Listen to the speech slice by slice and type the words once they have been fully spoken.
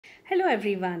Hello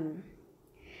everyone.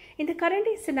 In the current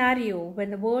scenario, when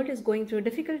the world is going through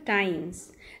difficult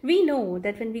times, we know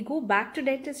that when we go back to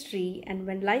dentistry and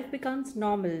when life becomes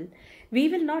normal, we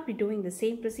will not be doing the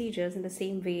same procedures in the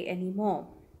same way anymore.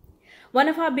 One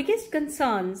of our biggest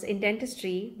concerns in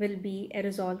dentistry will be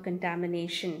aerosol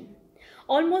contamination.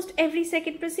 Almost every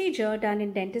second procedure done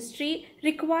in dentistry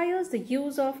requires the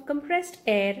use of compressed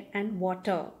air and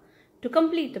water to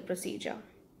complete the procedure.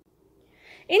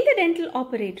 In the dental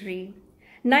operatory,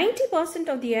 90%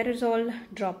 of the aerosol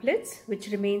droplets which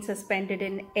remain suspended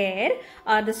in air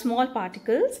are the small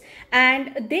particles,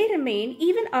 and they remain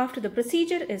even after the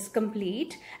procedure is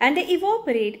complete, and they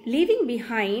evaporate, leaving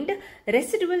behind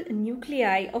residual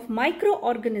nuclei of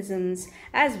microorganisms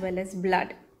as well as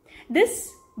blood.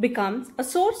 This becomes a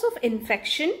source of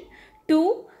infection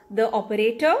to the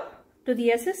operator, to the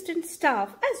assistant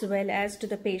staff as well as to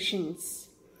the patients.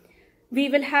 We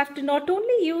will have to not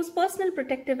only use personal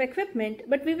protective equipment,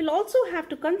 but we will also have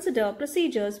to consider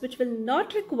procedures which will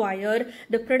not require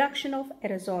the production of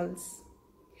aerosols.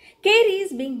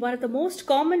 Caries being one of the most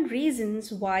common reasons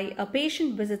why a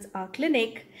patient visits our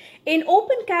clinic, in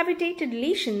open cavitated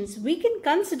lesions, we can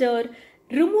consider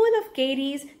removal of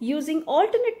caries using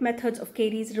alternate methods of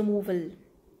caries removal.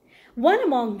 One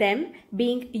among them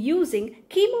being using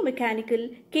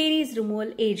chemomechanical caries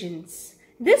removal agents.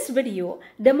 This video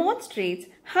demonstrates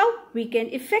how we can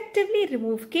effectively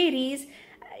remove caries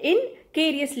in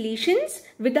carious lesions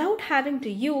without having to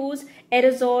use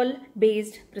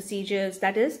aerosol-based procedures,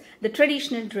 that is, the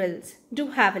traditional drills. Do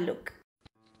have a look.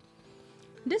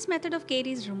 This method of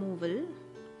caries removal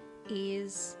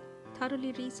is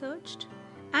thoroughly researched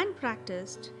and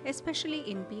practiced, especially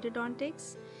in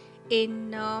periodontics,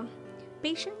 in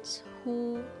patients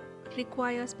who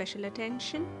require special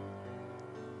attention.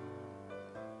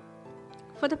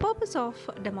 For the purpose of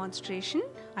demonstration,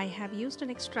 I have used an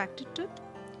extracted tooth.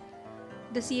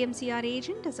 The CMCR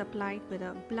agent is applied with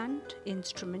a blunt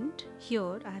instrument.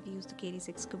 Here I have used the caries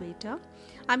excavator.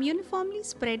 I'm uniformly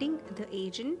spreading the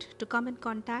agent to come in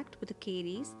contact with the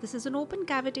caries. This is an open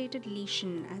cavitated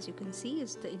lesion, as you can see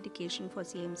is the indication for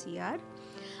CMCR.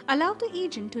 Allow the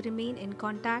agent to remain in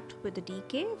contact with the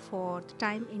decay for the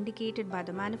time indicated by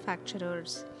the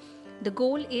manufacturers. The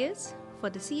goal is for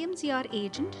the CMCR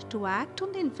agent to act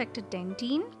on the infected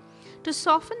dentine, to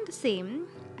soften the same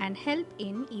and help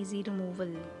in easy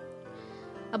removal.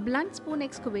 A blunt spoon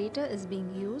excavator is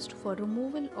being used for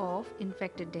removal of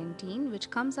infected dentine,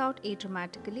 which comes out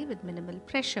atraumatically with minimal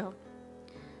pressure.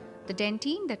 The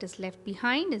dentine that is left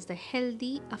behind is the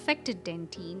healthy affected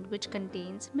dentine, which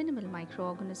contains minimal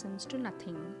microorganisms to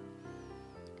nothing.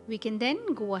 We can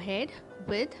then go ahead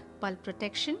with pulp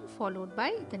protection followed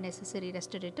by the necessary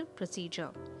restorative procedure.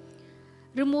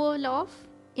 Removal of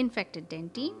infected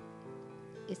dentine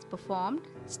is performed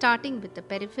starting with the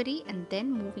periphery and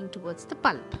then moving towards the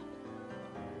pulp.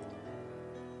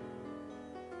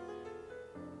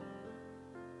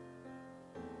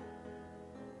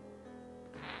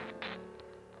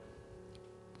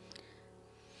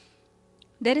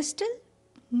 There is still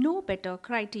no better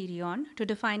criterion to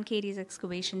define caries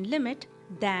excavation limit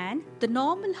than the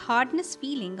normal hardness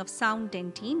feeling of sound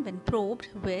dentine when probed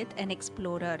with an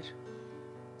explorer.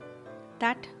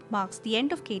 That marks the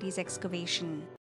end of caries excavation.